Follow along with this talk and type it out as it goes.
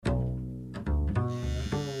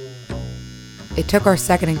It took our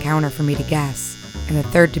second encounter for me to guess, and the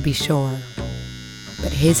third to be sure.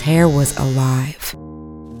 But his hair was alive.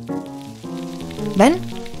 Then,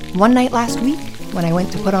 one night last week, when I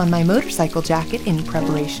went to put on my motorcycle jacket in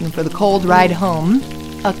preparation for the cold ride home,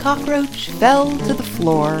 a cockroach fell to the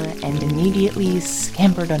floor and immediately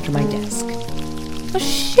scampered under my desk. A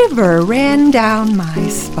shiver ran down my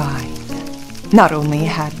spine. Not only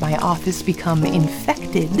had my office become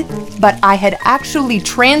infected, but I had actually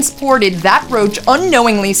transported that roach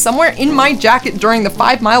unknowingly somewhere in my jacket during the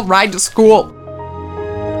 5-mile ride to school.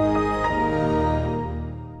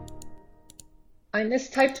 I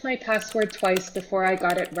mistyped my password twice before I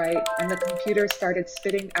got it right, and the computer started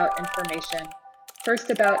spitting out information. First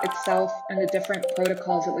about itself and the different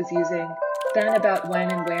protocols it was using, then about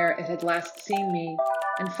when and where it had last seen me,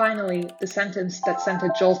 and finally, the sentence that sent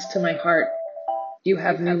a jolt to my heart. You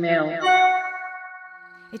have new mail.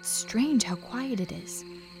 It's strange how quiet it is.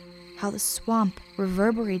 How the swamp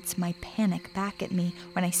reverberates my panic back at me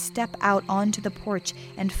when I step out onto the porch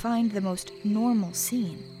and find the most normal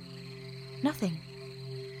scene. Nothing.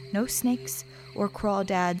 No snakes or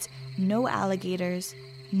crawdads, no alligators,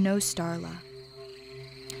 no Starla.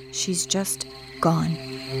 She's just gone.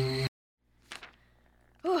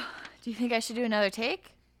 Ooh, do you think I should do another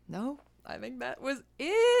take? No, I think that was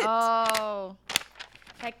it. Oh.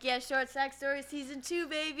 Heck yeah, Short Stack Story Season 2,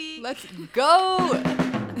 baby. Let's go.